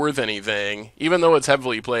actually worth anything, even though it's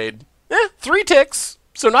heavily played. 3 ticks,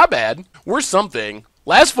 so not bad. We're something.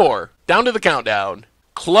 Last 4, down to the countdown.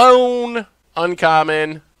 Clone,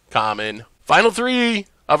 Uncommon, Common. Final 3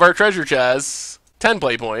 of our treasure chests. 10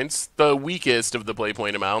 play points, the weakest of the play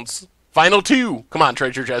point amounts. Final 2. Come on,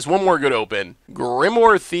 treasure chest. One more good open.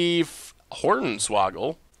 Grimoire Thief,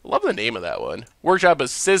 Hornswoggle. Love the name of that one. Workshop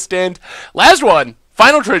Assistant. Last one.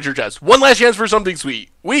 Final treasure chest. One last chance for something sweet.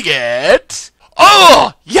 We get...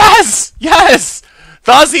 Oh! Yes! Yes!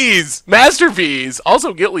 Thoughtseize. Masterpiece.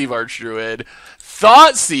 Also Guilt Leave Archdruid.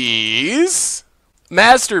 Thoughtseize.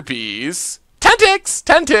 Masterpiece. 10 ticks!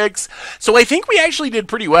 10 ticks! So I think we actually did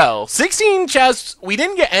pretty well. 16 chests, we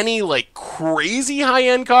didn't get any, like, crazy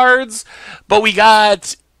high-end cards, but we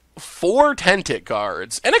got 4 10-tick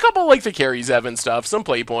cards, and a couple, like, the carry Zev and stuff, some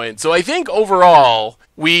play points. So I think, overall,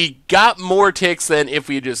 we got more ticks than if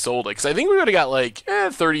we had just sold it, because I think we would have got, like,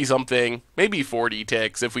 30-something, maybe 40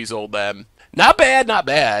 ticks if we sold them. Not bad, not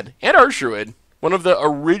bad. And Archdruid, one of the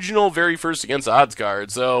original very first against odds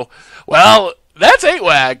cards. So, well, that's 8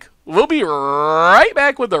 Whack. We'll be right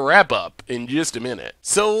back with the wrap-up in just a minute.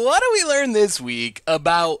 So what do we learn this week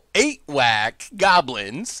about 8 Whack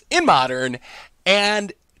Goblins in Modern?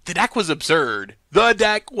 And the deck was absurd. The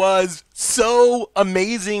deck was so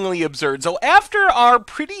amazingly absurd. So after our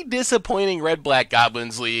pretty disappointing Red-Black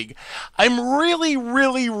Goblins League, I'm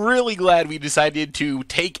really glad we decided to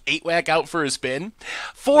take 8 Whack out for a spin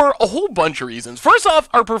for a whole bunch of reasons. First off,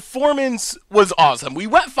 our performance was awesome. We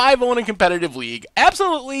went 5-0 in a competitive league,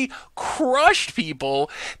 absolutely crushed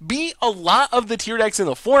people, beat a lot of the tier decks in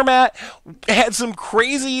the format, had some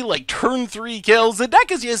crazy, like, turn 3 kills. The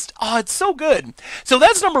deck is just, oh, it's so good. So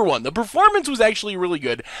that's number one. The performance was actually really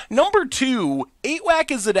good. Number two, 8 Whack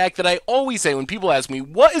is the deck that I always say when people ask me,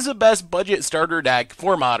 what is the best budget starter deck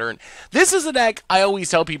for Modern? This is the deck I always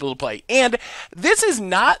tell people to play. And this is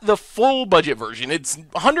not the full budget version. It's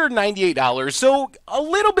 $198, so a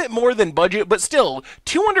little bit more than budget, but still,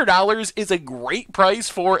 $200 is a great price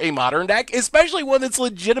for a Modern deck, especially one that's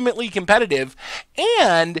legitimately competitive.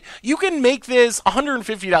 And you can make this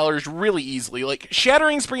 $150 really easily. Like,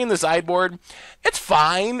 Shattering Spree in the sideboard, it's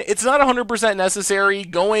fine. It's not 100% necessary.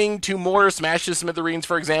 Going to more Smash to Smithereens,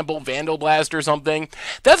 for example, Vandal Blast or something,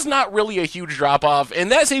 that's not really a huge drop-off, and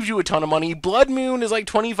that saves you a ton of money. Blood Moon is like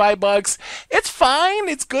 25 bucks. It's fine.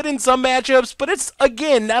 It's good in some matchups, but it's,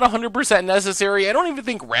 again, not 100% necessary. I don't even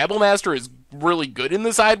think Rabble Master is really good in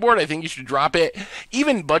the sideboard. I think you should drop it,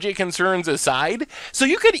 even budget concerns aside. So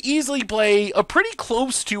you could easily play a pretty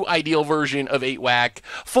close to ideal version of 8 Whack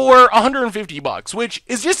for 150 bucks, which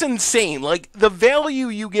is just insane. Like, the value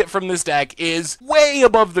you get from this deck is way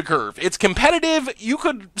above the curve. It's competitive. You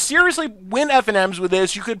could seriously win FNMs with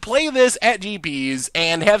this. You could play this at GPs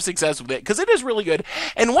and have success with it, because it is really good.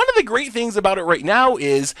 And one of the great things about it right now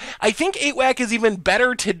is I think 8 Whack is even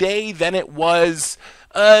better today than it was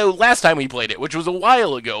last time we played it, which was a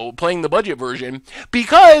while ago, playing the budget version,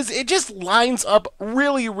 because it just lines up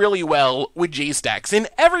really well with Jace decks, and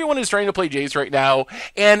everyone is trying to play Jace right now,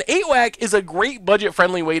 and 8 Whack is a great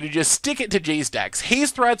budget-friendly way to just stick it to Jace decks.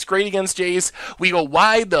 Haste Threat's great against Jace, we go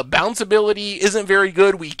wide, the bounce ability isn't very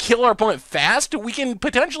good, we kill our opponent fast, we can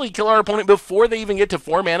potentially kill our opponent before they even get to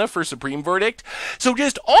 4 mana for Supreme Verdict, so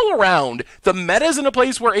just all around, the meta's in a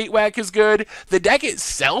place where 8 Whack is good, the deck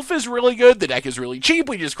itself is really good, the deck is really cheap,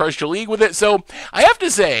 we just crushed a league with it. So I have to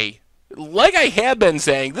say, like I have been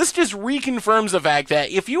saying, this just reconfirms the fact that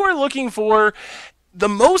if you are looking for the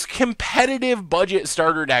most competitive budget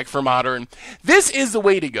starter deck for Modern, this is the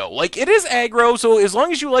way to go. Like, it is aggro, so as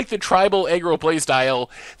long as you like the tribal aggro playstyle,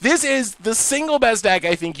 this is the single best deck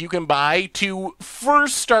I think you can buy to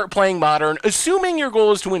first start playing Modern, assuming your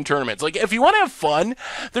goal is to win tournaments. Like, if you want to have fun,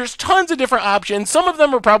 there's tons of different options. Some of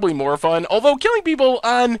them are probably more fun, although killing people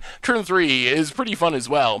on turn 3 is pretty fun as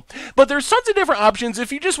well. But there's tons of different options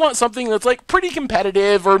if you just want something that's, like, pretty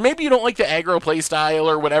competitive, or maybe you don't like the aggro playstyle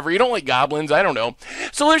or whatever, you don't like goblins, I don't know.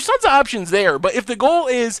 So there's tons of options there, but if the goal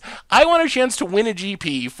is, I want a chance to win a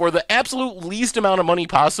GP for the absolute least amount of money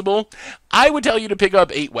possible, I would tell you to pick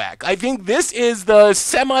up 8 Whack. I think this is the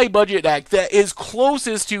semi-budget deck that is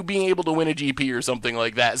closest to being able to win a GP or something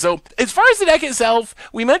like that. So as far as the deck itself,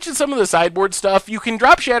 we mentioned some of the sideboard stuff. You can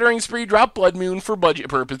drop Shattering Spree, drop Blood Moon for budget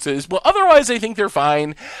purposes, but otherwise I think they're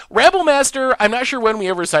fine. Rabble Master, I'm not sure when we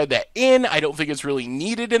ever side that in. I don't think it's really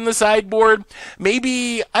needed in the sideboard.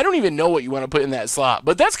 Maybe, I don't even know what you want to put in that slot,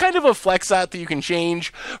 but that's kind of a flex out that you can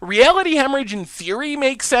change. Reality Hemorrhage in theory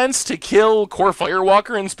makes sense to kill Core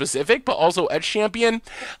Firewalker in specific, but also Etch Champion.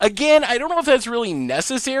 Again, I don't know if that's really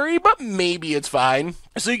necessary, but maybe it's fine.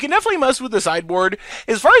 So you can definitely mess with the sideboard.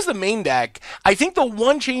 As far as the main deck, I think the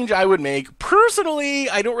one change I would make, personally,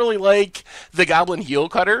 I don't really like the Goblin Heel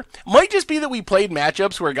Cutter. Might just be that we played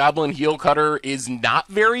matchups where Goblin Heel Cutter is not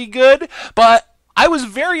very good, but I was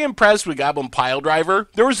very impressed with Goblin Piledriver.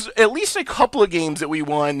 There was at least a couple of games that we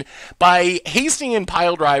won by hasting in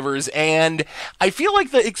Piledrivers, and I feel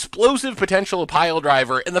like the explosive potential of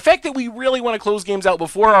Piledriver and the fact that we really want to close games out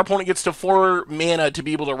before our opponent gets to 4 mana to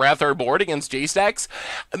be able to wrath our board against Jace decks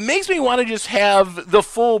makes me want to just have the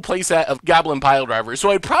full playset of Goblin Piledriver.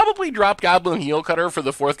 So I'd probably drop Goblin Heel Cutter for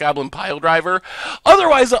the 4th Goblin Piledriver.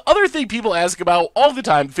 Otherwise, the other thing people ask about all the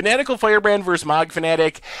time, Fanatical Firebrand versus Mog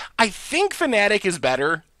Fanatic. I think Fanatic is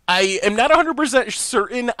better. I am not 100%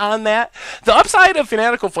 certain on that. The upside of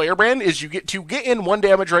Fanatical Firebrand is you get to get in 1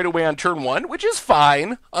 damage right away on turn 1, which is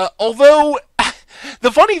fine. Although,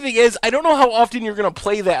 the funny thing is, I don't know how often you're going to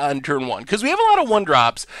play that on turn 1, because we have a lot of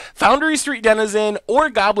 1-drops. Foundry Street Denizen or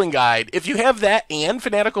Goblin Guide. If you have that and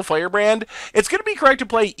Fanatical Firebrand, it's going to be correct to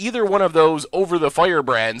play either one of those over the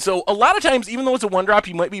Firebrand. So a lot of times, even though it's a 1-drop,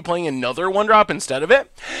 you might be playing another 1-drop instead of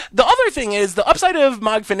it. The other thing is, the upside of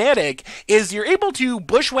Mog Fanatic is you're able to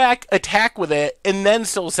bushwhack, attack with it, and then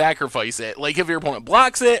still sacrifice it. Like if your opponent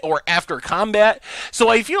blocks it or after combat. So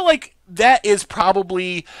I feel like that is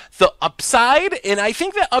probably the upside, and I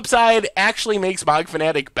think that upside actually makes Mog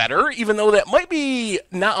Fanatic better, even though that might be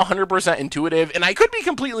not 100% intuitive, and I could be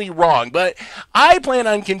completely wrong, but I plan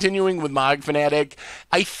on continuing with Mog Fanatic.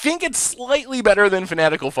 I think it's slightly better than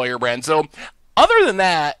Fanatical Firebrand, so other than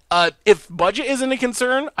that, if budget isn't a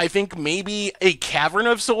concern, I think maybe a Cavern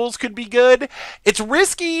of Souls could be good. It's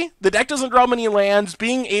risky, the deck doesn't draw many lands,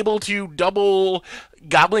 being able to double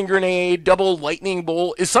Goblin Grenade, double Lightning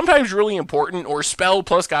Bolt is sometimes really important, or Spell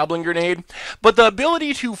plus Goblin Grenade, but the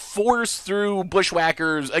ability to force through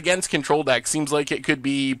Bushwhackers against control decks seems like it could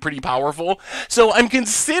be pretty powerful. So I'm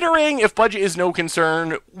considering, if budget is no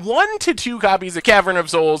concern, 1 to 2 copies of Cavern of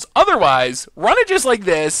Souls. Otherwise, run it just like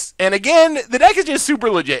this, and again, the deck is just super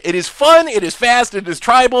legit. It is fun, it is fast, it is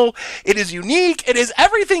tribal, it is unique, it is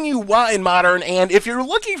everything you want in Modern, and if you're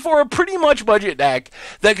looking for a pretty much budget deck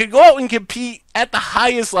that could go out and compete at the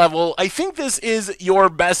highest level, I think this is your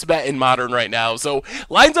best bet in Modern right now. So,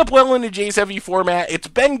 lines up well in the Jace heavy format. It's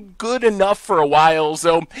been good enough for a while.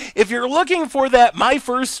 So, if you're looking for that my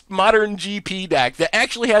first Modern GP deck that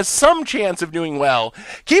actually has some chance of doing well,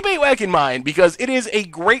 keep 8-Whack in mind, because it is a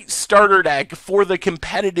great starter deck for the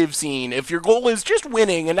competitive scene. If your goal is just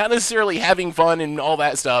winning and not necessarily having fun and all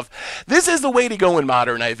that stuff, this is the way to go in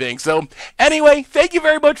Modern, I think. So, anyway, thank you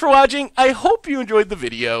very much for watching. I hope you enjoyed the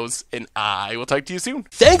videos, and I will talk to you soon.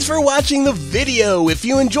 Thanks for watching the video. If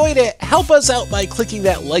you enjoyed it, help us out by clicking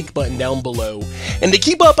that like button down below. And to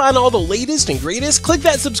keep up on all the latest and greatest, click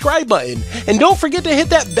that subscribe button. And don't forget to hit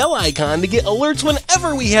that bell icon to get alerts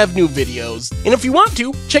whenever we have new videos. And if you want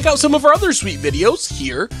to, check out some of our other sweet videos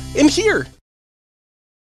here and here.